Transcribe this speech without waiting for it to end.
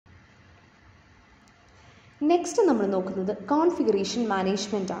Next നമ്മൾ നോക്കുന്നത് configuration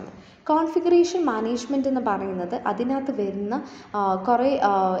management ആണ്. കോൺഫിഗറേഷൻ മാനേജ്മെൻറ്റ് എന്ന് പറയുന്നത് അതിനകത്ത് വരുന്ന കുറേ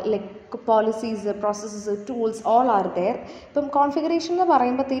like policies, processes, tools all are there. ഇപ്പം കോൺഫിഗറേഷൻ എന്ന്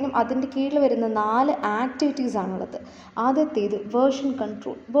പറയുമ്പോഴത്തേനും അതിൻ്റെ കീഴിൽ വരുന്ന 4 ആക്ടിവിറ്റീസ് ആണുള്ളത്. ആദ്യത്തേത് വേർഷൻ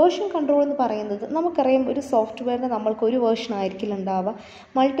കൺട്രോൾ. വേർഷൻ കൺട്രോൾ എന്ന് പറയുന്നത് നമുക്കറിയാം, ഒരു സോഫ്റ്റ്വെയറിന് നമ്മൾക്ക് ഒരു വേർഷൻ ആയിരിക്കില്ല ഉണ്ടാവുക,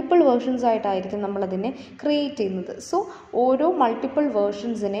 മൾട്ടിപ്പിൾ വേർഷൻസ് ആയിട്ടായിരിക്കും നമ്മളതിനെ ക്രിയേറ്റ് ചെയ്യുന്നത്. സോ ഓരോ മൾട്ടിപ്പിൾ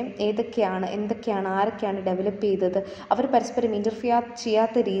വേർഷൻസിനെയും എന്തൊക്കെയാണ് ആരൊക്കെയാണ് ഡെവലപ്പ് ചെയ്തത്, അവർ പരസ്പരം ഇൻ്റർഫിയർ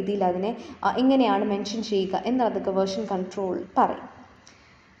ചെയ്യാത്ത രീതിയിൽ അതിനെ എങ്ങനെയാണ് മെൻഷൻ ചെയ്യുക എന്നതൊക്കെ വേർഷൻ കൺട്രോൾ പറയും.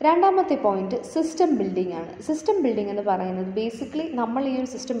 രണ്ടാമത്തെ പോയിന്റ് സിസ്റ്റം ബിൽഡിംഗ് ആണ്. സിസ്റ്റം ബിൽഡിംഗ് എന്ന് പറയുന്നത് ബേസിക്കലി നമ്മൾ ഈ ഒരു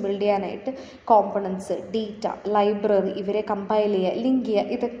സിസ്റ്റം ബിൽഡ് ചെയ്യാനായിട്ട് കോമ്പണൻസ്, ഡേറ്റ, ലൈബ്രറി ഇവരെ കമ്പൈൽ ചെയ്യുക, ലിങ്ക്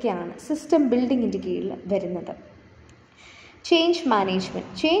ചെയ്യുക, ഇതൊക്കെയാണ് സിസ്റ്റം ബിൽഡിങ്ങിൻ്റെ കീഴിൽ വരുന്നത്. ചേഞ്ച്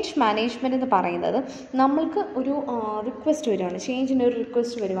മാനേജ്മെൻറ്റ് എന്ന് പറയുന്നത് നമ്മൾക്ക് ഒരു റിക്വസ്റ്റ് വരുവാണ്, ചേഞ്ചിന് ഒരു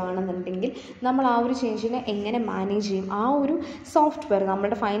റിക്വസ്റ്റ് വരുവാണെന്നുണ്ടെങ്കിൽ നമ്മൾ ആ ഒരു ചേഞ്ചിനെ എങ്ങനെ മാനേജ് ചെയ്യും, ആ ഒരു സോഫ്റ്റ്വെയർ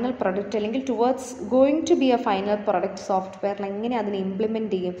നമ്മുടെ ഫൈനൽ പ്രൊഡക്റ്റ് അല്ലെങ്കിൽ towards going to B A final product സോഫ്റ്റ്വെയറിൽ എങ്ങനെ അതിനെ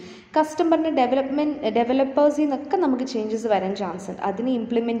ഇംപ്ലിമെൻറ്റ് ചെയ്യും, കസ്റ്റമറിൻ്റെ ഡെവലപ്പേഴ്സിൽ നിന്നൊക്കെ നമുക്ക് ചേഞ്ചസ് വരാൻ ചാൻസ് ഉണ്ട്. അതിനെ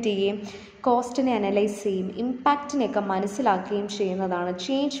ഇംപ്ലിമെൻറ്റ് ചെയ്യുകയും കോസ്റ്റിനെ അനലൈസ് ചെയ്യും, ഇമ്പാക്റ്റിനെയൊക്കെ മനസ്സിലാക്കുകയും ചെയ്യുന്നതാണ്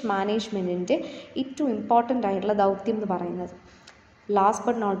ചേഞ്ച് മാനേജ്മെൻറ്റിൻ്റെ ഏറ്റവും ഇമ്പോർട്ടൻ്റ് ആയിട്ടുള്ള ദൗത്യം എന്ന് പറയുന്നത്. Last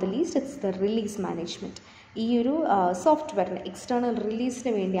but not the least, it's the release management. ഈ ഒരു സോഫ്റ്റ്വെയറിന് എക്സ്റ്റേണൽ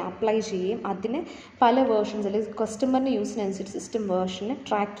റിലീസിന് വേണ്ടി അപ്ലൈ ചെയ്യുകയും അതിന് പല വേർഷൻസ് അല്ലെങ്കിൽ കസ്റ്റമറിൻ്റെ യൂസിനനുസരിച്ച് സിസ്റ്റം വേർഷനെ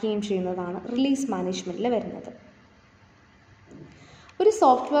ട്രാക്ക് ചെയ്യുകയും ചെയ്യുന്നതാണ് റിലീസ് മാനേജ്മെൻറ്റിൽ വരുന്നത്. ഒരു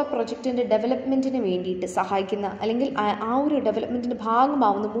സോഫ്റ്റ്വെയർ പ്രൊജക്റ്റിൻ്റെ ഡെവലപ്മെൻറ്റിന് വേണ്ടിയിട്ട് സഹായിക്കുന്ന അല്ലെങ്കിൽ ആ ഒരു ഡെവലപ്മെൻറ്റിൻ്റെ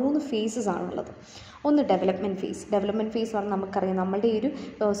ഭാഗമാവുന്ന 3 ഫേസസ് ആണുള്ളത്. ഒന്ന് ഡെവലപ്മെൻറ്റ് ഫേസ് പറഞ്ഞാൽ നമുക്കറിയാം, നമ്മളുടെ ഈ ഒരു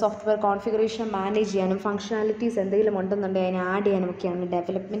സോഫ്റ്റ്വെയർ കോൺഫിഗറേഷൻ മാനേജ് ചെയ്യാനും ഫങ്ഷണാലിറ്റീസ് എന്തെങ്കിലും ഉണ്ടെന്നുണ്ടെങ്കിൽ അതിനെ ആഡ് ചെയ്യാനും ഒക്കെയാണ്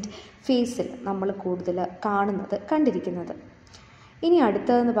ഡെവലപ്മെൻറ്റ് ഫേസിൽ നമ്മൾ കൂടുതൽ കണ്ടിരിക്കുന്നത്. ഇനി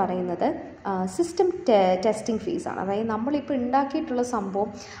അടുത്തതെന്ന് പറയുന്നത് സിസ്റ്റം ടെസ്റ്റിംഗ് ഫേസാണ്. അതായത് നമ്മളിപ്പോൾ ഉണ്ടാക്കിയിട്ടുള്ള സംഭവം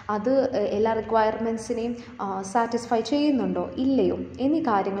അത് എല്ലാ റിക്വയർമെൻറ്റ്സിനെയും സാറ്റിസ്ഫൈ ചെയ്യുന്നുണ്ടോ ഇല്ലയോ എന്നീ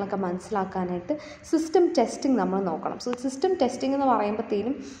കാര്യങ്ങളൊക്കെ മനസ്സിലാക്കാനായിട്ട് സിസ്റ്റം ടെസ്റ്റിംഗ് നമ്മൾ നോക്കണം. സോ സിസ്റ്റം ടെസ്റ്റിംഗ് എന്ന്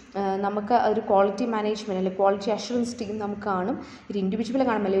പറയുമ്പോഴത്തേനും നമുക്ക് ഒരു ക്വാളിറ്റി മാനേജ്മെൻറ്റ് അല്ലെങ്കിൽ ക്വാളിറ്റി അഷുറൻസ് ടീം നമുക്ക് കാണും, ഒരു ഇൻഡിവിജ്വൽ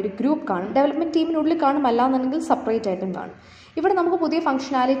കാണും, അല്ലെങ്കിൽ ഒരു ഗ്രൂപ്പ് കാണും, ഡെവലപ്മെൻറ്റ് ടീമിനുള്ളിൽ കാണും, അല്ലാന്നുണ്ടെങ്കിൽ സെപ്പറേറ്റ് ആയിട്ടും കാണും. ഇവിടെ നമുക്ക് പുതിയ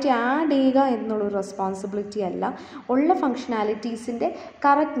ഫങ്ഷനാലിറ്റി ആഡ് ചെയ്യുക എന്നുള്ളൊരു റെസ്പോൺസിബിലിറ്റി അല്ല, ഉള്ള ഫങ്ഷനാലിറ്റീസിൻ്റെ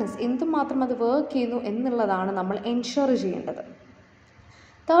കറക്റ്റ്നെസ് എന്തുമാത്രം അത് വർക്ക് ചെയ്യുന്നു എന്നുള്ളതാണ് നമ്മൾ എൻഷുർ ചെയ്യേണ്ടത്.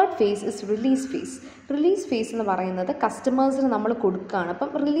 Third phase is release face എന്ന് പറയുന്നത് കസ്റ്റമേഴ്സിന് നമ്മൾ കൊടുക്കുകയാണ്.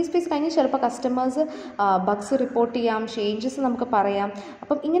 അപ്പം റിലീസ് ഫേസ് കഴിഞ്ഞ് ചിലപ്പോൾ കസ്റ്റമേഴ്സ് ബഗ്സ് റിപ്പോർട്ട് ചെയ്യാം, ചേഞ്ചസ് നമുക്ക് പറയാം.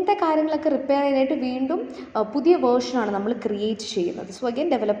 അപ്പം ഇങ്ങനത്തെ കാര്യങ്ങളൊക്കെ റിപ്പയർ ചെയ്യാനായിട്ട് വീണ്ടും പുതിയ വേർഷനാണ് നമ്മൾ ക്രിയേറ്റ് ചെയ്യുന്നത്. സോ അഗൈൻ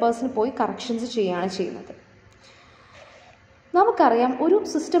ഡെവലപ്പേഴ്സിന് പോയി കറക്ഷൻസ് ചെയ്യുകയാണ് ചെയ്യുന്നത്. നമുക്കറിയാം, ഒരു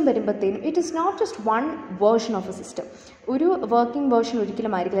സിസ്റ്റം വരുമ്പോഴത്തേനും it is not just one version of A system. ഒരു വർക്കിംഗ് വേർഷൻ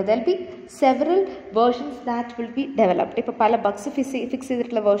ഒരിക്കലും ആയിരിക്കില്ല. They'll B several versions that will be developed. ഇപ്പോൾ പല ബഗ്സ് ഫിക്സ്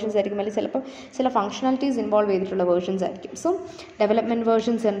ചെയ്തിട്ടുള്ള വേർഷൻസ് ആയിരിക്കും, അല്ലെങ്കിൽ ചിലപ്പോൾ ചില ഫങ്ഷണാലിറ്റീസ് ഇൻവോൾവ് ചെയ്തിട്ടുള്ള വേർഷൻസ് ആയിരിക്കും. സോ ഡെവലപ്മെൻറ്റ്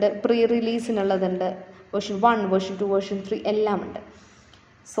വേർഷൻസ് ഉണ്ട്, പ്രീ റിലീസിനുള്ളതുണ്ട്, വേർഷൻ 1, വേർഷൻ 2, വേർഷൻ 3 എല്ലാം ഉണ്ട്.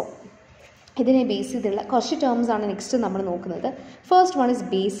 സോ ഇതിനെ ബേസ് ചെയ്തുള്ള കുറച്ച് ടേംസാണ് നെക്സ്റ്റ് നമ്മൾ നോക്കുന്നത്. First one is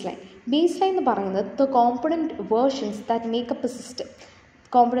base line എന്ന് പറയുന്നത് the component versions that makeup A system.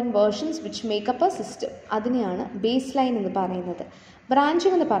 Component versions which makeup A system, അതിനെയാണ് ബേസ് ലൈൻ എന്ന് പറയുന്നത്.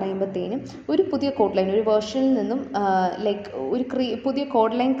 ബ്രാഞ്ചിങ് എന്ന് പറയുമ്പോഴത്തേനും ഒരു പുതിയ കോഡ് ലൈൻ, ഒരു വേർഷനിൽ നിന്നും ഒരു പുതിയ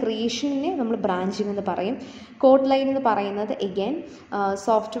കോഡ് ലൈൻ ക്രിയേഷനെ നമ്മൾ ബ്രാഞ്ചിങ് എന്ന് പറയും. കോഡ് ലൈൻ എന്ന് പറയുന്നത് എഗെയിൻ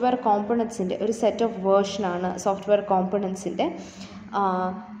സോഫ്റ്റ്വെയർ കോമ്പണൻസിൻ്റെ ഒരു set of വേർഷനാണ്. Software കോമ്പണൻസിൻ്റെ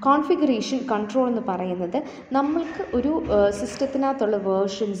configuration control എന്ന് പറയുന്നത് നമ്മൾക്ക് ഒരു സിസ്റ്റത്തിനകത്തുള്ള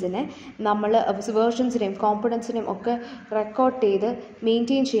വേർഷൻസിനെയും കോമ്പണൻസിനെയും ഒക്കെ റെക്കോർഡ് ചെയ്ത്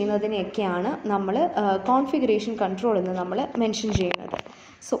മെയിൻറ്റെയിൻ ചെയ്യുന്നതിനെയൊക്കെയാണ് നമ്മൾ കോൺഫിഗറേഷൻ കൺട്രോൾ എന്ന് നമ്മൾ മെൻഷൻ ചെയ്യുന്നത്.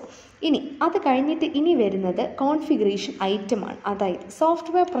 സോ അത് കഴിഞ്ഞിട്ട് ഇനി വരുന്നത് കോൺഫിഗറേഷൻ ഐറ്റമാണ്. അതായത്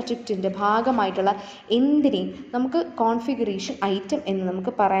സോഫ്റ്റ്വെയർ പ്രൊജക്റ്റിൻ്റെ ഭാഗമായിട്ടുള്ള എന്തിനേയും നമുക്ക് കോൺഫിഗറേഷൻ ഐറ്റം എന്ന്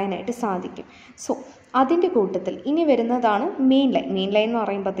നമുക്ക് പറയാനായിട്ട് സാധിക്കും. സോ അതിൻ്റെ കൂട്ടത്തിൽ ഇനി വരുന്നതാണ് മെയിൻ ലൈൻ എന്ന്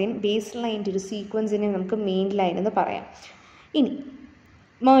പറയുമ്പോഴത്തേനും ബേസ് ലൈൻ്റെ ഒരു സീക്വൻസിനെ നമുക്ക് മെയിൻ ലൈൻ എന്ന് പറയാം. ഇനി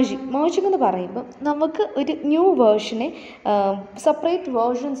മേർജിങ് എന്ന് പറയുമ്പോൾ നമുക്ക് ഒരു ന്യൂ വേർഷനെ സെപ്പറേറ്റ്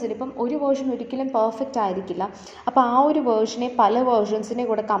വേർഷൻസിന്, ഇപ്പം ഒരു വേർഷൻ ഒരിക്കലും പെർഫെക്റ്റ് ആയിരിക്കില്ല, അപ്പോൾ ആ ഒരു വേർഷനെ പല വേർഷൻസിനെ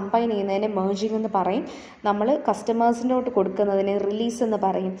കൂടെ കമ്പൈൻ ചെയ്യുന്നതിനെ മേർജിങ് എന്ന് പറയും. നമ്മൾ കസ്റ്റമേഴ്സിനോട്ട് കൊടുക്കുന്നതിനെ റിലീസ് എന്ന്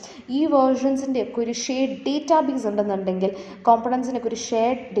പറയും. ഈ വേർഷൻസിൻ്റെ ഒക്കെ ഒരു ഷെയർഡ് ഡേറ്റാബേസ് ഉണ്ടെന്നുണ്ടെങ്കിൽ, കോമ്പണൻസിനൊക്കെ ഒരു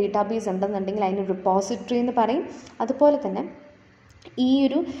ഷെയർഡ് ഡേറ്റാബേസ് ഉണ്ടെന്നുണ്ടെങ്കിൽ അതിന് റിപ്പോസിറ്ററി എന്ന് പറയും. അതുപോലെ തന്നെ ഈ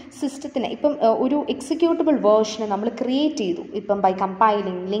ഒരു സിസ്റ്റത്തിന് ഇപ്പം ഒരു എക്സിക്യൂട്ടബിൾ വേർഷനെ നമ്മൾ ക്രിയേറ്റ് ചെയ്തു, ഇപ്പം ബൈ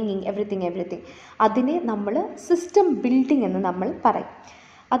കമ്പൈലിംഗ്, ലിങ്കിങ്, എവറിത്തിങ് അതിനെ നമ്മൾ സിസ്റ്റം ബിൽഡിംഗ് എന്ന് നമ്മൾ പറയും.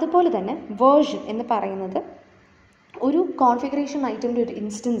 അതുപോലെ തന്നെ വേർഷൻ എന്ന് പറയുന്നത് ഒരു കോൺഫിഗറേഷൻ ഐറ്റമിൻ്റെ ഒരു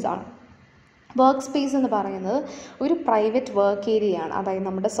ഇൻസ്റ്റൻസ് ആണ്. വർക്ക് സ്പേസ് എന്ന് പറയുന്നത് ഒരു പ്രൈവറ്റ് വർക്ക് ഏരിയയാണ്. അതായത്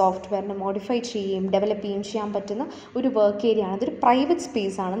നമ്മുടെ സോഫ്റ്റ്വെയറിനെ മോഡിഫൈ ചെയ്യുകയും ഡെവലപ്പ് ചെയ്യുകയും ചെയ്യാൻ പറ്റുന്ന ഒരു വർക്ക് ഏരിയയാണ്. അതൊരു പ്രൈവറ്റ്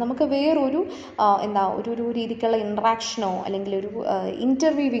സ്പേസാണ്. നമുക്ക് വേറൊരു ഒരു രീതിക്കുള്ള ഇൻട്രാക്ഷനോ അല്ലെങ്കിൽ ഒരു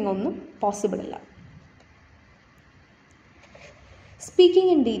ഇൻ്റർവ്യൂവിംഗ് ഒന്നും പോസിബിൾ അല്ല.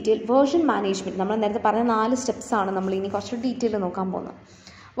 Speaking in detail, version management നമ്മൾ നേരത്തെ പറഞ്ഞ 4 സ്റ്റെപ്സാണ് നമ്മൾ ഇനി കുറച്ച് ഡീറ്റെയിൽ നോക്കാൻ പോകുന്നത്.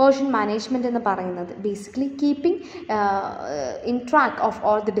 വേർഷൻ മാനേജ്മെൻറ്റ് എന്ന് പറയുന്നത് basically keeping in track of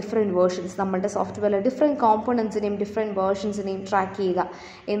all the different versions. നമ്മളുടെ സോഫ്റ്റ്വെയറിലെ ഡിഫറെൻറ്റ് കോമ്പോണൻസിനെയും ഡിഫറെൻറ്റ് വേർഷൻസിനെയും ട്രാക്ക് ചെയ്യുക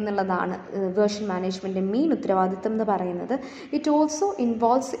എന്നുള്ളതാണ് വേർഷൻ മാനേജ്മെൻറ്റിൻ്റെ മെയിൻ ഉത്തരവാദിത്തം എന്ന് പറയുന്നത്. It also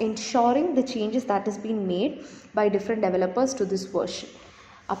involves എൻഷോറിങ് the changes that is been made by different developers to this version.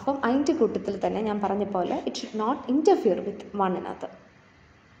 അപ്പം അതിൻ്റെ കൂട്ടത്തിൽ തന്നെ ഞാൻ പറഞ്ഞ പോലെ it should not interfere with one another.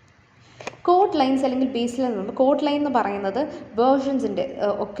 Code lines അല്ലെങ്കിൽ ബേസ് ലൈൻ എന്ന് കോഡ് ലൈൻ എന്ന് പറയുന്നത് വേർഷൻസിൻ്റെ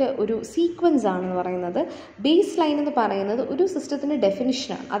ഒക്കെ ഒരു സീക്വൻസ് ആണെന്ന് പറയുന്നത്. ബേസ് ലൈൻ എന്ന് പറയുന്നത് ഒരു സിസ്റ്റത്തിൻ്റെ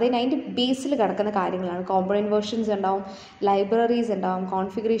ഡെഫിനിഷനാണ്. അതായത് അതിൻ്റെ ബേസിൽ കിടക്കുന്ന കാര്യങ്ങളാണ്. കോമ്പണൻറ്റ് വേർഷൻസ് ഉണ്ടാവും, ലൈബ്രറീസ് ഉണ്ടാവും,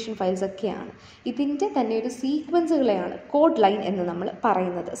 കോൺഫിഗറേഷൻ ഫയൽസ് ഒക്കെയാണ്. ഇതിൻ്റെ തന്നെ ഒരു സീക്വൻസുകളെയാണ് കോഡ് ലൈൻ എന്ന് നമ്മൾ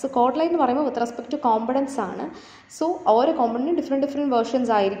പറയുന്നത്. സോ കോഡ് ലൈൻ എന്ന് പറയുമ്പോൾ വിത്ത് റെസ്പെക്ട് ടു കോമ്പണൻസ് ആണ്. സോ ഓരോ കോമ്പണൻറ്റും ഡിഫറെൻറ്റ്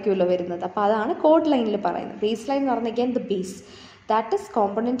വേർഷൻസ് ആയിരിക്കുമല്ലോ വരുന്നത്. അപ്പോൾ അതാണ് കോഡ് ലൈനിൽ പറയുന്നത്. ബേസ് ലൈൻ എന്ന് പറഞ്ഞാൽ again the base, that is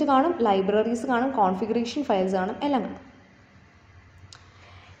component കാണും, ലൈബ്രറീസ് കാണും, കോൺഫിഗറേഷൻ ഫയൽസ് കാണും, എല്ലാം കാണും.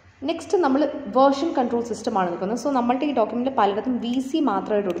 നെക്സ്റ്റ് നമ്മൾ വേർഷൻ കൺട്രോൾ സിസ്റ്റമാണ് നോക്കുന്നത്. സോ നമ്മളുടെ ഈ ഡോക്യുമെൻറ്റിൽ പലയിടത്തും VC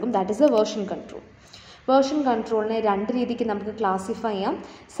മാത്രമായിട്ട് കൊടുക്കും. That is A version control. Version കൺട്രോളിനെ 2 രീതിക്ക് നമുക്ക് ക്ലാസിഫൈ ചെയ്യാം: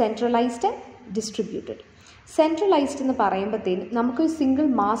 സെൻട്രലൈസ്ഡ് ആൻഡ് ഡിസ്ട്രിബ്യൂട്ടഡ്. സെൻട്രലൈസ്ഡ് എന്ന് പറയുമ്പോഴത്തേനും നമുക്കൊരു സിംഗിൾ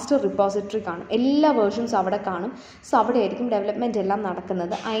മാസ്റ്റർ റിപ്പോസിറ്ററി കാണും, എല്ലാ വേർഷൻസും അവിടെ കാണും. സോ അവിടെ ആയിരിക്കും ഡെവലപ്മെൻറ്റ് എല്ലാം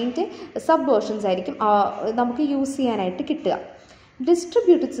നടക്കുന്നത്. അതിൻ്റെ സബ് വേർഷൻസ് ആയിരിക്കും നമുക്ക് യൂസ് ചെയ്യാനായിട്ട് കിട്ടുക.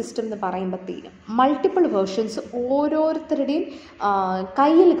 ഡിസ്ട്രിബ്യൂട്ടഡ് സിസ്റ്റം എന്ന് പറയുമ്പോഴത്തേനും മൾട്ടിപ്പിൾ വേർഷൻസ് ഓരോരുത്തരുടെയും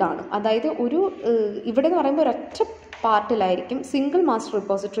കയ്യിൽ കാണും. അതായത് ഇവിടെ എന്ന് പറയുമ്പോൾ ഒരൊറ്റ പാർട്ടിലായിരിക്കും സിംഗിൾ മാസ്റ്റർ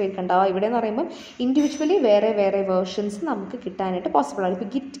റിപ്പോസിറ്ററി ആയിരിക്കും ഉണ്ടാവുക. ഇവിടെ എന്ന് പറയുമ്പോൾ ഇൻഡിവിജ്വലി വേറെ വേർഷൻസ് നമുക്ക് കിട്ടാനായിട്ട് പോസിബിളാണ്.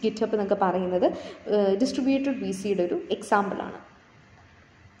 ഇപ്പോൾ ഗിറ്റ്ഹബ് എന്നൊക്കെ പറയുന്നത് ഡിസ്ട്രിബ്യൂട്ടഡ് VCയുടെ ഒരു എക്സാമ്പിളാണ്.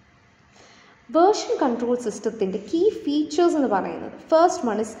 വേർഷൻ കൺട്രോൾ സിസ്റ്റത്തിൻ്റെ കീ ഫീച്ചേഴ്സ് എന്ന് പറയുന്നത് first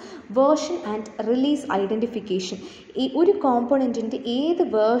one is version and release identification. ഈ ഒരു കോമ്പോണൻറ്റിൻ്റെ ഏത്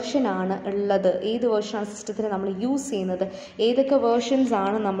വേർഷനാണ് ഉള്ളത്, ഏത് വേർഷനാണ് സിസ്റ്റത്തിന് നമ്മൾ യൂസ് ചെയ്യുന്നത്, ഏതൊക്കെ വേർഷൻസ്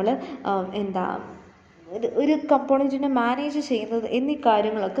ആണ് നമ്മൾ ഒരു കമ്പോണൻറ്റിനെ മാനേജ് ചെയ്യുന്നത് എന്നീ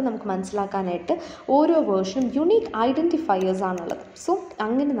കാര്യങ്ങളൊക്കെ നമുക്ക് മനസ്സിലാക്കാനായിട്ട് ഓരോ വേർഷനും യുണീക്ക് ഐഡൻറ്റിഫയേഴ്സ് ആണുള്ളത്. സോ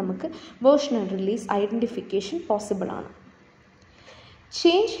അങ്ങനെ നമുക്ക് version and release identification പോസിബിളാണ്.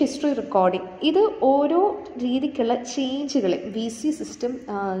 Change history recording, ഇത് ഓരോ രീതിക്കുള്ള ചേഞ്ചുകൾ VC സിസ്റ്റം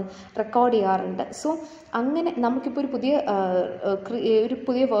റെക്കോർഡ് ചെയ്യാറുണ്ട്. സോ അങ്ങനെ നമുക്കിപ്പോൾ ഒരു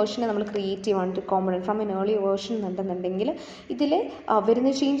പുതിയ വേർഷനെ നമ്മൾ ക്രിയേറ്റ് ചെയ്യുവാണ്, ഒരു component from N early version എന്നുണ്ടെന്നുണ്ടെങ്കിൽ ഇതിൽ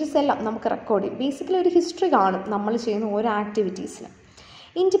വരുന്ന ചേഞ്ചസ് എല്ലാം നമുക്ക് റെക്കോർഡ് ചെയ്യും. ബേസിക്കലി ഒരു ഹിസ്റ്ററി കാണും നമ്മൾ ചെയ്യുന്ന ഓരോ ആക്ടിവിറ്റീസിനും.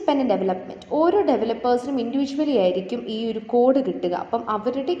 ഇൻഡിപെൻഡൻറ്റ് ഡെവലപ്മെൻറ്റ്, ഓരോ ഡെവലപ്പേഴ്സിനും ഇൻഡിവിജ്വലി ആയിരിക്കും ഈ ഒരു കോഡ് കിട്ടുക. അപ്പം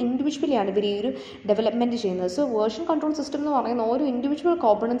അവരുടെ ഇൻഡിവിജ്വലിയാണ് ഇവർ ഈ ഒരു ഡെവലപ്മെൻറ്റ് ചെയ്യുന്നത്. സോ വേർഷൻ കൺട്രോൾ സിസ്റ്റം എന്ന് പറയുന്ന ഓരോ ഇൻഡിവിജ്വൽ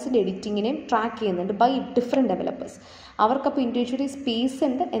കോമ്പണൻസിൻ്റെ എഡിറ്റിങ്ങിനെയും ട്രാക്ക് ചെയ്യുന്നുണ്ട് by different developers. അവർക്കപ്പോൾ individually space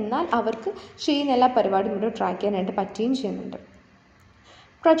ഉണ്ട്, എന്നാൽ അവർക്ക് ചെയ്യുന്ന എല്ലാ പരിപാടിയും ഇവിടെ ട്രാക്ക് ചെയ്യാനായിട്ട് പറ്റുകയും ചെയ്യുന്നുണ്ട്.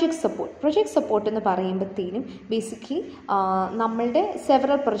 പ്രൊജക്റ്റ് സപ്പോർട്ട് എന്ന് പറയുമ്പോഴത്തേനും ബേസിക്കലി നമ്മളുടെ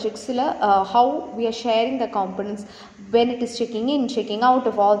several പ്രൊജക്ട്സിൽ how we R sharing the components when it is checking in, checking out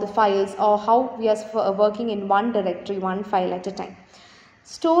of all the files, or how we are working in one directory, one file at A time.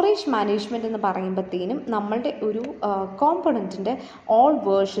 Storage management എന്ന് പറയുമ്പോഴത്തേനും നമ്മളുടെ ഒരു കോമ്പണൻറ്റിൻ്റെ all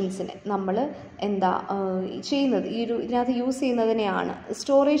വേർഷൻസിനെ നമ്മൾ ചെയ്യുന്നത് ഇതിനകത്ത് use ചെയ്യുന്നതിനെയാണ്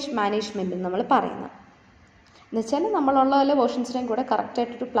storage management എന്ന് നമ്മൾ പറയുന്നത്. എന്നുവെച്ചാൽ നമ്മളുള്ള എല്ലാ വേർഷൻസിനെയും കൂടെ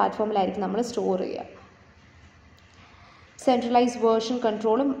കറക്റ്റായിട്ടൊരു പ്ലാറ്റ്ഫോമിലായിരിക്കും നമ്മൾ സ്റ്റോർ ചെയ്യുക. സെൻട്രലൈസ്ഡ് വേർഷൻ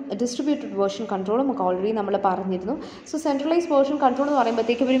കൺട്രോളും ഡിസ്ട്രിബ്യൂട്ടഡ് വേർഷൻ കൺട്രോളും ഒക്കെ ഓൾറെഡി നമ്മൾ പറഞ്ഞിരുന്നു. സോ സെൻട്രലൈസ്ഡ് വേർഷൻ കൺട്രോൾ എന്ന്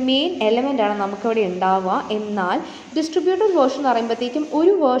പറയുമ്പോഴത്തേക്കും ഒരു മെയിൻ എലമെൻ്റാണ് നമുക്കിവിടെ ഉണ്ടാവുക. എന്നാൽ ഡിസ്ട്രിബ്യൂട്ടഡ് വേർഷൻ എന്ന് പറയുമ്പോഴത്തേക്കും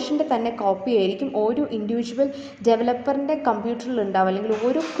ഒരു വേർഷൻ്റെ തന്നെ കോപ്പി ആയിരിക്കും ഓരോ ഇൻഡിവിജ്വൽ ഡെവലപ്പറിൻ്റെ കമ്പ്യൂട്ടറിൽ ഉണ്ടാവുക, അല്ലെങ്കിൽ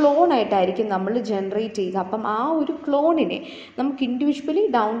ഓരോ ക്ലോണായിട്ടായിരിക്കും നമ്മൾ ജനറേറ്റ് ചെയ്യുക. അപ്പം ആ ഒരു ക്ലോണിനെ നമുക്ക് ഇൻഡിവിജ്വലി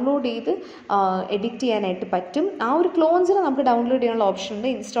ഡൗൺലോഡ് ചെയ്ത് എഡിറ്റ് ചെയ്യാനായിട്ട് പറ്റും. ആ ഒരു ക്ലോൺസിനെ നമുക്ക് ഡൗൺലോഡ് ചെയ്യാനുള്ള ഓപ്ഷൻ ഉണ്ട്,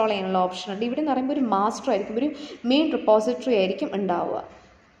 ഇൻസ്റ്റാൾ ചെയ്യാനുള്ള ഓപ്ഷൻ ഉണ്ട്. ഇവിടെ എന്ന് പറയുമ്പോൾ ഒരു മാസ്റ്റർ ആയിരിക്കും, ഒരു മെയിൻ റിപ്പോസിറ്ററി ആയിരിക്കും ഉണ്ടാവുക.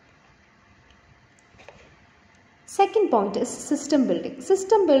 Second point system building.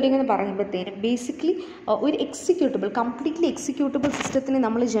 System building എന്ന് പറയുമ്പോഴത്തേനും ബേസിക്കലി ഒരു കംപ്ലീറ്റ്ലി എക്സിക്യൂട്ടബിൾ സിസ്റ്റത്തിനെ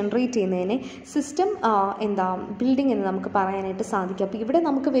നമ്മൾ ജനറേറ്റ് ചെയ്യുന്നതിനെ സിസ്റ്റം ബിൽഡിംഗ് എന്ന് നമുക്ക് പറയാനായിട്ട് സാധിക്കും. അപ്പോൾ ഇവിടെ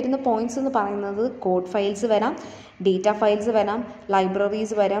നമുക്ക് വരുന്ന പോയിന്റ്സ് എന്ന് പറയുന്നത് കോഡ് ഫയൽസ് വരാം, ഡേറ്റ ഫയൽസ് വരാം,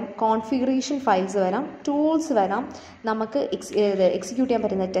 ലൈബ്രറീസ് വരാം, കോൺഫിഗറേഷൻ ഫയൽസ് വരാം, ടൂൾസ് വരാം, നമുക്ക് എക്സിക്യൂട്ട് ചെയ്യാൻ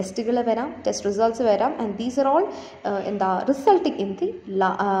പറ്റുന്ന ടെസ്റ്റുകൾ വരാം, ടെസ്റ്റ് റിസൾട്ട്സ് വരാം. And these are all resulting in the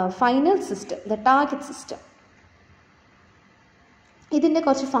final system, the target system. ഇതിൻ്റെ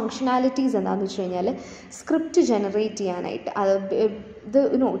കുറച്ച് ഫങ്ഷനാലിറ്റീസ് എന്താണെന്ന് വെച്ച് കഴിഞ്ഞാൽ സ്ക്രിപ്റ്റ് ജനറേറ്റ് ചെയ്യാനായിട്ട്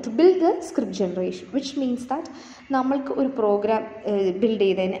to build the script generation, which means that നമ്മൾക്ക് ഒരു പ്രോഗ്രാം ബിൽഡ്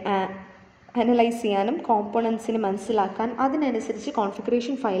ചെയ്തതിന് അനലൈസ് ചെയ്യാനും കോമ്പോണൻസിന് മനസ്സിലാക്കാൻ അതിനനുസരിച്ച്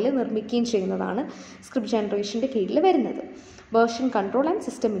കോൺഫിഗറേഷൻ ഫയൽ നിർമ്മിക്കുകയും ചെയ്യുന്നതാണ് സ്ക്രിപ്റ്റ് ജനറേഷൻ്റെ കീഴിൽ വരുന്നത്. Version control and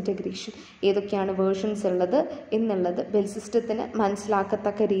system integration, ഏതൊക്കെയാണ് വേർഷൻസ് ഉള്ളത് എന്നുള്ളത് ബിൽഡ് സിസ്റ്റത്തിന്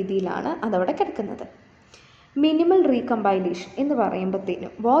മനസ്സിലാക്കത്തക്ക രീതിയിലാണ് അതവിടെ കിടക്കുന്നത്. മിനിമൽ റീകമ്പൈലേഷൻ എന്ന്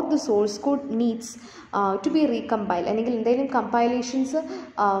പറയുമ്പോഴത്തേനും what the source code needs to B റീകമ്പൈൽ, അല്ലെങ്കിൽ എന്തെങ്കിലും കമ്പൈലേഷൻസ്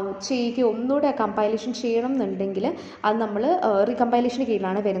ചെയ്യുകയോ ഒന്നുകൂടെ കമ്പൈലേഷൻ ചെയ്യണം എന്നുണ്ടെങ്കിൽ അത് നമ്മൾ റീകമ്പൈലേഷന്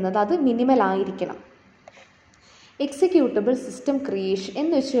കീഴിലാണ് വരുന്നത്. അത് മിനിമൽ ആയിരിക്കണം. എക്സിക്യൂട്ടബിൾ സിസ്റ്റം ക്രിയേഷൻ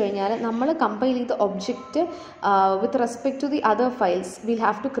എന്ന് വെച്ച് കഴിഞ്ഞാൽ നമ്മൾ കമ്പൈൽ ചെയ്ത object with respect to the other files will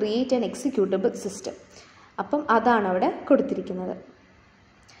have to create an executable system. അപ്പം അതാണ് അവിടെ കൊടുത്തിരിക്കുന്നത്.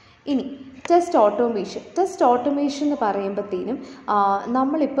 ഇനി ടെസ്റ്റ് ഓട്ടോമേഷൻ എന്ന് പറയുമ്പോഴത്തേനും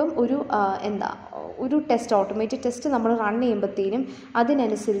നമ്മളിപ്പം ഒരു ഓട്ടോമേറ്റഡ് ടെസ്റ്റ് നമ്മൾ റൺ ചെയ്യുമ്പോഴത്തേനും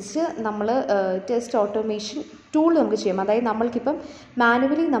അതിനനുസരിച്ച് നമ്മൾ ടെസ്റ്റ് ഓട്ടോമേഷൻ ടൂൾ നമുക്ക് ചെയ്യാം. അതായത് നമ്മൾക്കിപ്പം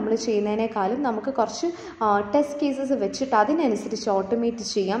മാനുവലി നമ്മൾ ചെയ്യുന്നതിനേക്കാളും നമുക്ക് കുറച്ച് ടെസ്റ്റ് കേസസ് വെച്ചിട്ട് അതിനനുസരിച്ച് ഓട്ടോമേറ്റ്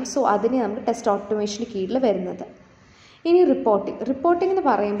ചെയ്യാം. സോ അതിനെ നമുക്ക് ടെസ്റ്റ് ഓട്ടോമേഷന് കീഴിൽ വരുന്നത്. ഇനി റിപ്പോർട്ടിംഗ് എന്ന്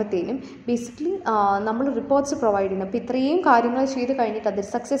പറയുമ്പോഴത്തേനും ബേസിക്കലി നമ്മൾ റിപ്പോർട്ട്സ് പ്രൊവൈഡ് ചെയ്യണം. അപ്പോൾ ഇത്രയും കാര്യങ്ങൾ ചെയ്ത് കഴിഞ്ഞിട്ട് അത്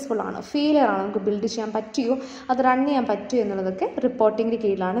സക്സസ്ഫുൾ ആണോ ഫെയിലിയർ ആണോ, നമുക്ക് ബിൽഡ് ചെയ്യാൻ പറ്റിയോ അത് റൺ ചെയ്യാൻ പറ്റുമോ എന്നുള്ളതൊക്കെ റിപ്പോർട്ടിങ്ങിൻ്റെ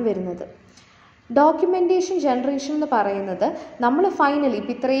കീഴിലാണ് വരുന്നത്. ഡോക്യുമെൻറ്റേഷൻ ജനറേഷൻ എന്ന് പറയുന്നത് നമ്മൾ ഫൈനലി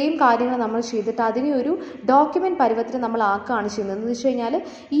ഇപ്പോൾ ഇത്രയും കാര്യങ്ങൾ നമ്മൾ ചെയ്തിട്ട് അതിനെ ഒരു ഡോക്യുമെൻറ്റ് പരുവത്തിന് നമ്മൾ ആക്കുകയാണ് ചെയ്യുന്നത്. എന്ന് വെച്ച് കഴിഞ്ഞാൽ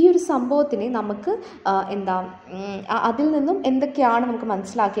ഈ ഒരു സംഭവത്തിനെ നമുക്ക് അതിൽ നിന്നും എന്തൊക്കെയാണ് നമുക്ക്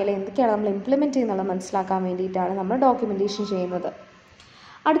മനസ്സിലാക്കിയാൽ എന്തൊക്കെയാണ് നമ്മൾ ഇംപ്ലിമെൻറ്റ് ചെയ്യുന്നത് മനസ്സിലാക്കാൻ വേണ്ടിയിട്ടാണ് നമ്മൾ ഡോക്യുമെൻറ്റേഷൻ ചെയ്യുന്നത്.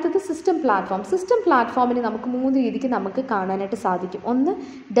 അടുത്തത് സിസ്റ്റം പ്ലാറ്റ്ഫോമിനെ നമുക്ക് 3 രീതിക്ക് നമുക്ക് കാണാനായിട്ട് സാധിക്കും. ഒന്ന്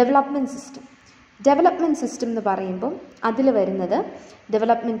ഡെവലപ്മെൻറ്റ് സിസ്റ്റം എന്ന് പറയുമ്പം അതിൽ വരുന്നത്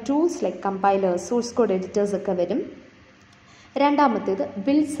development tools like compilers, source code editors ഒക്കെ വരും. രണ്ടാമത്തേത്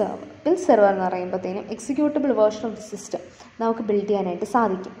ബിൽഡ് സെർവർ എന്ന് പറയുമ്പോഴത്തേനും executable version of the system നമുക്ക് ബിൽഡ് ചെയ്യാനായിട്ട്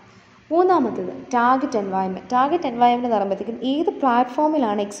സാധിക്കും. മൂന്നാമത്തേത് ടാർഗറ്റ് എൻവയൺമെൻറ്റ് എന്ന് പറയുമ്പോഴത്തേക്കും ഏത്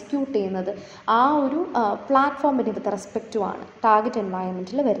പ്ലാറ്റ്ഫോമിലാണ് എക്സിക്യൂട്ട് ചെയ്യുന്നത് ആ ഒരു പ്ലാറ്റ്ഫോമിൻ്റെ വിത്ത് റെസ്പെക്റ്റുമാണ് ടാർഗറ്റ്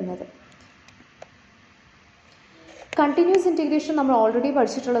എൻവയൺമെൻറ്റിൽ വരുന്നത്. കണ്ടിന്യൂസ് ഇൻറ്റഗ്രേഷൻ നമ്മൾ ഓൾറെഡി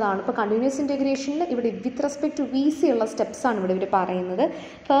പഠിച്ചിട്ടുള്ളതാണ്. ഇപ്പോൾ കണ്ടിന്യൂസ് ഇൻറ്റഗ്രേഷനിൽ ഇവിടെ വിത്ത് റെസ്പെക്ട് ടു VC ഉള്ള സ്റ്റെപ്സാണ് ഇവർ പറയുന്നത്.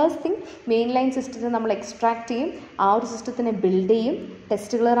 ഫസ്റ്റ് തിങ് മെയിൻ ലൈൻ സിസ്റ്റത്തെ നമ്മൾ എക്സ്ട്രാക്ട് ചെയ്യും, ആ ഒരു സിസ്റ്റത്തിനെ ബിൽഡ് ചെയ്യും,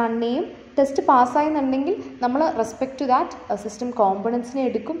 ടെസ്റ്റുകൾ റൺ ചെയ്യും. ടെസ്റ്റ് പാസ്സായെന്നുണ്ടെങ്കിൽ നമ്മൾ റെസ്പെക്ട് ടു ദാറ്റ് സിസ്റ്റം കോമ്പണൻസിനെ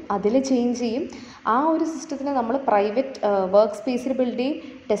എടുക്കും, അതിൽ ചേഞ്ച് ചെയ്യും. ആ ഒരു സിസ്റ്റത്തിനെ നമ്മൾ പ്രൈവറ്റ് വർക്ക് സ്പേസിൽ ബിൽഡ് ചെയ്യും,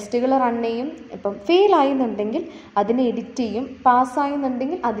 ടെസ്റ്റുകൾ റൺ ചെയ്യും. ഇപ്പം ഫെയിൽ ആയെന്നുണ്ടെങ്കിൽ അതിനെ എഡിറ്റ് ചെയ്യും,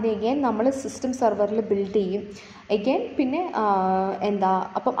 പാസ്സായെന്നുണ്ടെങ്കിൽ അതിനെ എഗെയിൻ നമ്മൾ സിസ്റ്റം സെർവറിൽ ബിൽഡ് ചെയ്യും എഗെയിൻ. പിന്നെ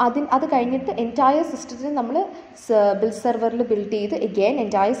അപ്പം അത് കഴിഞ്ഞിട്ട് എൻറ്റയർ സിസ്റ്റത്തിന് നമ്മൾ ബിൽഡ് സെർവറിൽ ബിൽഡ് ചെയ്ത് എഗെയിൻ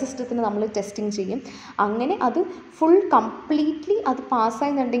എൻറ്റയർ സിസ്റ്റത്തിന് നമ്മൾ ടെസ്റ്റിംഗ് ചെയ്യും. അങ്ങനെ അത് ഫുൾ കംപ്ലീറ്റ്ലി അത്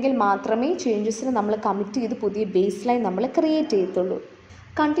പാസ്സായെന്നുണ്ടെങ്കിൽ മാത്രമേ ചേഞ്ചസിന് നമ്മൾ കമ്മിറ്റ് ചെയ്ത് പുതിയ ബേസ് ലൈൻ നമ്മൾ ക്രിയേറ്റ് ചെയ്യത്തുള്ളൂ.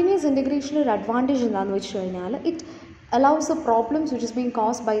 കണ്ടിന്യൂസ് ഇൻറ്റഗ്രേഷൻ്റെ ഒരു അഡ്വാൻറ്റേജ് എന്താണെന്ന് വെച്ച് കഴിഞ്ഞാൽ it allows the problems which is being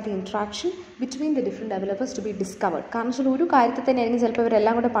caused by the interaction between the different developers to be discovered. കാരണം വെച്ചാൽ ഒരു കാര്യത്തിൽ തന്നെ ആയിരിക്കും ചിലപ്പോൾ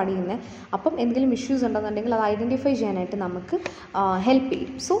ഇവരെല്ലാം കൂടെ പണിയുന്നത്. അപ്പം എന്തെങ്കിലും ഇഷ്യൂസ് ഉണ്ടെന്നുണ്ടെങ്കിൽ അത് ഐഡൻറ്റിഫൈ ചെയ്യാനായിട്ട് നമുക്ക് ഹെൽപ്പ്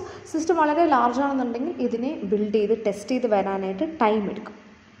ചെയ്യും. സോ സിസ്റ്റം വളരെ ലാർജ് ആണെന്നുണ്ടെങ്കിൽ ഇതിനെ ബിൽഡ് ചെയ്ത് ടെസ്റ്റ് ചെയ്ത് വരാനായിട്ട് ടൈം എടുക്കും.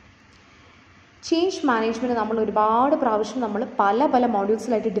 ചേഞ്ച് മാനേജ്മെൻറ്റ് നമ്മൾ ഒരുപാട് പ്രാവശ്യം നമ്മൾ പല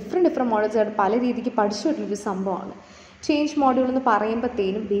മോഡ്യൂൾസിലായിട്ട് ഡിഫറെൻറ്റ് മോഡ്യൂൾസായിട്ട് പല രീതിക്ക് പഠിച്ചു വരുന്നൊരു സംഭവമാണ്. ചേഞ്ച് മോഡ്യൂൾ എന്ന്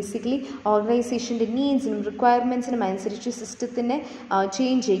പറയുമ്പോഴത്തേനും ബേസിക്കലി ഓർഗനൈസേഷൻ്റെ നീഡ്സിനും റിക്വയർമെൻറ്റ്സിനും അനുസരിച്ച് സിസ്റ്റത്തിനെ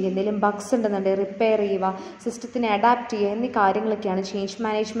ചേഞ്ച് ചെയ്യുക, എന്തെങ്കിലും ബഗ്സ് ഉണ്ടെന്നുണ്ടെങ്കിൽ റിപ്പയർ ചെയ്യുക, സിസ്റ്റത്തിനെ അഡാപ്റ്റ് ചെയ്യുക എന്നീ കാര്യങ്ങളൊക്കെയാണ് ചേഞ്ച്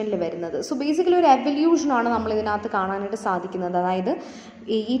മാനേജ്മെൻറ്റിൽ വരുന്നത്. സോ ബേസിക്കലി ഒരു എവല്യൂഷനാണ് നമ്മൾ ഇതിനകത്ത് കാണാനായിട്ട് സാധിക്കുന്നത്. അതായത്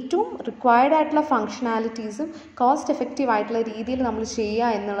ഏറ്റവും റിക്വയർഡ് ആയിട്ടുള്ള ഫങ്ഷനാലിറ്റീസും കോസ്റ്റ് എഫക്റ്റീവ് ആയിട്ടുള്ള രീതിയിൽ നമ്മൾ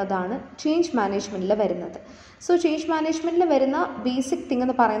ചെയ്യുക എന്നുള്ളതാണ് ചേഞ്ച് മാനേജ്മെൻറ്റിൽ വരുന്നത്. സോ ചേഞ്ച് മാനേജ്മെൻറ്റിൽ വരുന്ന ബേസിക് തിങ്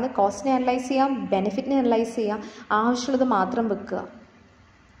എന്ന് പറയുന്നത് കോസ്റ്റിനെ അനലൈസ് ചെയ്യാം, ബെനിഫിറ്റിനെ അനലൈസ് ചെയ്യാം, ആവശ്യമുള്ളത് മാത്രം വെക്കുക.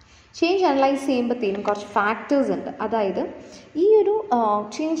 ചേഞ്ച് അനലൈസ് ചെയ്യുമ്പോഴത്തേനും കുറച്ച് ഫാക്ടേഴ്സ് ഉണ്ട്. അതായത് ഈ ഒരു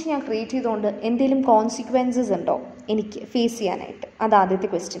ചേഞ്ച് ഞാൻ ക്രിയേറ്റ് ചെയ്തുകൊണ്ട് എന്തെങ്കിലും കോൺസിക്വൻസസ് ഉണ്ടോ എനിക്ക് ഫേസ് ചെയ്യാനായിട്ട്, അത് ആദ്യത്തെ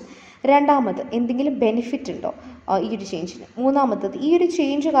ക്വസ്റ്റ്യൻ. രണ്ടാമത് എന്തെങ്കിലും ബെനിഫിറ്റ് ഉണ്ടോ ഈ ഒരു ചേഞ്ചിന്. മൂന്നാമത്തത് ഈ ഒരു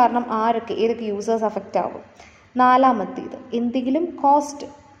ചേഞ്ച് കാരണം ഏതൊക്കെ യൂസേഴ്സ് അഫക്റ്റ് ആകും. നാലാമത്തേത് എന്തെങ്കിലും കോസ്റ്റ്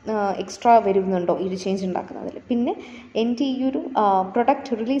എക്സ്ട്രാ വരുന്നുണ്ടോ ഈ ഒരു ചേഞ്ച് ഉണ്ടാക്കുന്നതിൽ. പിന്നെ എൻ്റെ ഈ ഒരു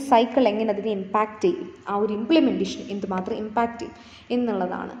പ്രൊഡക്റ്റ് റിലീസ് സൈക്കിൾ എങ്ങനെ അതിനെ ഇമ്പാക്റ്റ് ചെയ്യും, ആ ഒരു ഇംപ്ലിമെൻറ്റേഷൻ എന്തുമാത്രം ഇമ്പാക്റ്റ് ചെയ്യും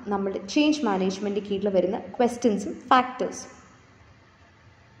എന്നുള്ളതാണ് നമ്മുടെ ചേഞ്ച് മാനേജ്മെൻറ്റ് കീഴിൽ വരുന്ന ക്വസ്റ്റ്യൻസും ഫാക്ടേഴ്സും.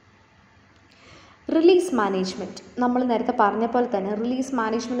 റിലീസ് മാനേജ്മെൻറ്റ് നമ്മൾ നേരത്തെ പറഞ്ഞ പോലെ തന്നെ റിലീസ്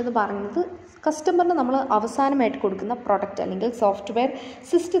മാനേജ്മെൻറ്റ് എന്ന് പറയുന്നത് കസ്റ്റമറിന് നമ്മൾ അവസാനമായിട്ട് കൊടുക്കുന്ന പ്രൊഡക്റ്റ് അല്ലെങ്കിൽ സോഫ്റ്റ്വെയർ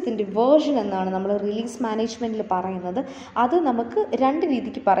സിസ്റ്റത്തിൻ്റെ വേർഷൻ എന്നാണ് നമ്മൾ റിലീസ് മാനേജ്മെൻറ്റിൽ പറയുന്നത്. അത് നമുക്ക് രണ്ട്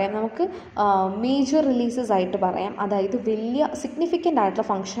രീതിക്ക് പറയാം. നമുക്ക് മേജർ റിലീസസ് ആയിട്ട് പറയാം, അതായത് വലിയ സിഗ്നിഫിക്കൻ്റ് ആയിട്ടുള്ള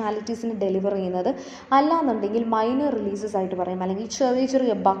ഫങ്ഷനാലിറ്റീസിന് ഡെലിവർ ചെയ്യുന്നത്. അല്ലാന്നുണ്ടെങ്കിൽ മൈനർ റിലീസസ് ആയിട്ട് പറയാം, അല്ലെങ്കിൽ ചെറിയ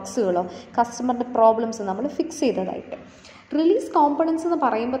ചെറിയ ബഗ്സുകളോ കസ്റ്റമറിൻ്റെ പ്രോബ്ലംസ് നമ്മൾ ഫിക്സ് ചെയ്തതായിട്ട്. റിലീസ് കോമ്പണൻസ് എന്ന്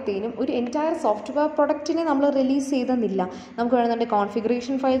പറയുമ്പോഴത്തേനും ഒരു എൻറ്റയർ സോഫ്റ്റ്വെയർ പ്രൊഡക്റ്റിനെ നമ്മൾ റിലീസ് ചെയ്തെന്നില്ല. നമുക്ക് വേണമെന്നുണ്ടെങ്കിൽ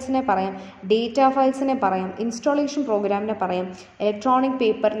കോൺഫിഗറേഷൻ ഫയൽസിനെ പറയാം, ഡേറ്റ ഫയൽസിനെ പറയാം, ഇൻസ്റ്റാളേഷൻ പ്രോഗ്രാമിനെ പറയാം, ഇലക്ട്രോണിക്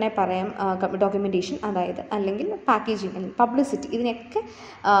പേപ്പറിനെ പറയാം, ഡോക്യുമെൻറ്റേഷൻ അതായത്, അല്ലെങ്കിൽ പാക്കേജിങ് അല്ലെങ്കിൽ പബ്ലിസിറ്റി, ഇതിനൊക്കെ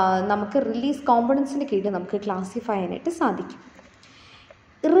നമുക്ക് റിലീസ് കോമ്പണൻസിൻ്റെ കീഴിൽ നമുക്ക് ക്ലാസിഫൈ ചെയ്യാനായിട്ട് സാധിക്കും.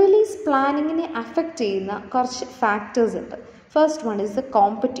 റിലീസ് പ്ലാനിങ്ങിനെ അഫക്റ്റ് ചെയ്യുന്ന കുറച്ച് ഫാക്ടേഴ്സ് ഉണ്ട്. First one is the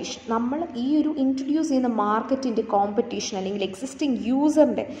competition. നമ്മൾ ഈ ഒരു ഇൻട്രൊഡ്യൂസ് ചെയ്യുന്ന മാർക്കറ്റിൻ്റെ കോമ്പറ്റീഷൻ അല്ലെങ്കിൽ എക്സിസ്റ്റിംഗ്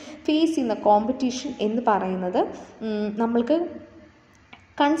യൂസറിൻ്റെ ഫേസ് ചെയ്യുന്ന കോമ്പറ്റീഷൻ എന്ന് പറയുന്നത് നമ്മൾക്ക്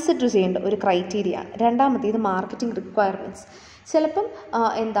കൺസിഡർ ചെയ്യേണ്ട ഒരു ക്രൈറ്റീരിയ ആണ്. രണ്ടാമത്തേത് മാർക്കറ്റിംഗ് റിക്വയർമെൻറ്റ്സ്. ചിലപ്പം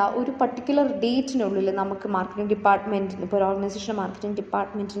ഒരു പർട്ടിക്കുലർ ഡേറ്റിനുള്ളിൽ നമുക്ക് മാർക്കറ്റിംഗ് ഡിപ്പാർട്ട്മെൻറ്റിന്, ഇപ്പോൾ ഒരു ഓർഗനൈസേഷൻ മാർക്കറ്റിംഗ്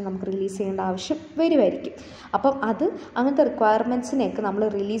ഡിപ്പാർട്ട്മെൻറ്റിന് നമുക്ക് റിലീസ് ചെയ്യേണ്ട ആവശ്യം വരുമായിരിക്കും. അപ്പം അങ്ങനത്തെ റിക്വയർമെൻറ്റ്സിനെയൊക്കെ നമ്മൾ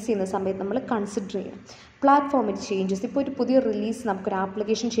റിലീസ് ചെയ്യുന്ന സമയത്ത് നമ്മൾ കൺസിഡർ ചെയ്യണം. പ്ലാറ്റ്ഫോമിൻ്റെ ചേഞ്ചസ്. ഇപ്പോൾ ഒരു പുതിയ റിലീസ് നമുക്കൊരു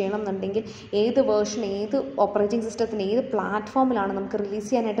ആപ്ലിക്കേഷൻ ചെയ്യണം എന്നുണ്ടെങ്കിൽ ഏത് വേർഷൻ, ഏത് ഓപ്പറേറ്റിംഗ് സിസ്റ്റത്തിന്, ഏത് പ്ലാറ്റ്ഫോമിലാണ് നമുക്ക് റിലീസ്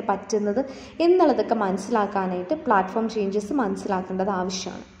ചെയ്യാനായിട്ട് പറ്റുന്നത് എന്നുള്ളതൊക്കെ മനസ്സിലാക്കാനായിട്ട് പ്ലാറ്റ്ഫോം ചേഞ്ചസ് മനസ്സിലാക്കേണ്ടത്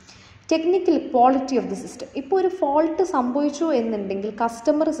ആവശ്യമാണ്. Technical quality of the system. ഇപ്പോൾ ഒരു ഫോൾട്ട് സംഭവിച്ചു എന്നുണ്ടെങ്കിൽ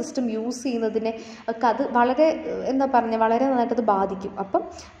കസ്റ്റമർ സിസ്റ്റം യൂസ് ചെയ്യുന്നതിനെ ഒക്കെ അത് വളരെ വളരെ നന്നായിട്ടത് ബാധിക്കും. അപ്പം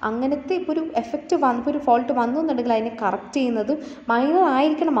അങ്ങനത്തെ ഇപ്പോൾ ഒരു എഫക്റ്റ് ഇപ്പോൾ ഒരു ഫോൾട്ട് വന്നു എന്നുണ്ടെങ്കിൽ അതിനെ കറക്റ്റ് ചെയ്യുന്നതും മൈനർ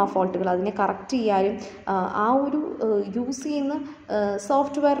ആയിരിക്കണം ആ ഫോൾട്ടുകൾ. അതിനെ കറക്റ്റ് ചെയ്യാനും ആ ഒരു യൂസ് ചെയ്യുന്ന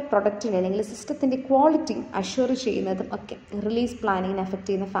സോഫ്റ്റ്വെയർ പ്രൊഡക്റ്റിനെ അല്ലെങ്കിൽ സിസ്റ്റത്തിൻ്റെ ക്വാളിറ്റി അഷ്വർ ചെയ്യുന്നതും ഒക്കെ റിലീസ് പ്ലാനിങ്ങിനെ എഫക്റ്റ്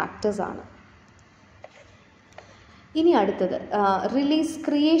ചെയ്യുന്ന ഫാക്ടേഴ്സാണ്. ഇനി അടുത്തത് release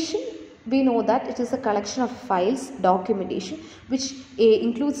creation. We know that it is a collection of files, documentation which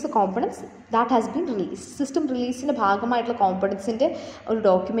includes the components that has been released. System റിലീസിൻ്റെ ഭാഗമായിട്ടുള്ള കോമ്പണൻസിൻ്റെ ഒരു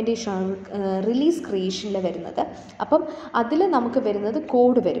ഡോക്യുമെൻറ്റേഷനാണ് റിലീസ് ക്രിയേഷനിൽ വരുന്നത്. അപ്പം അതിൽ നമുക്ക് വരുന്നത്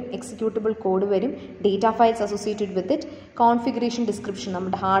കോഡ് വരും, എക്സിക്യൂട്ടബിൾ കോഡ് വരും, data files associated with it, configuration description,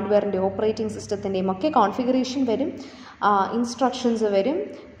 നമ്മുടെ ഹാർഡ്വെയറിൻ്റെ ഓപ്പറേറ്റിംഗ് സിസ്റ്റത്തിൻ്റെയും ഒക്കെ കോൺഫിഗറേഷൻ വരും, ഇൻസ്ട്രക്ഷൻസ് വരും,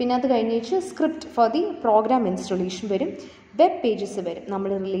 പിന്നെ അത് കഴിഞ്ഞിട്ട് script for the programme installation വരും, വെബ് പേജസ് വരും നമ്മൾ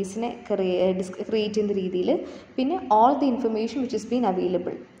റിലീസിനെ ക്രിയേറ്റ് ചെയ്യുന്ന രീതിയിൽ, പിന്നെ all the information which is been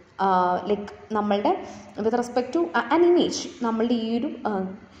available like നമ്മളുടെ with respect to an image, നമ്മളുടെ ഈ ഒരു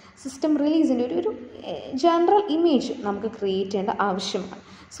സിസ്റ്റം റിലീസിൻ്റെ ഒരു ജനറൽ ഇമേജ് നമുക്ക് ക്രിയേറ്റ് ചെയ്യേണ്ട ആവശ്യമാണ്.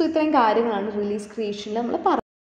 സോ ഇത്രയും കാര്യങ്ങളാണ് റിലീസ് ക്രിയേഷനിൽ നമ്മൾ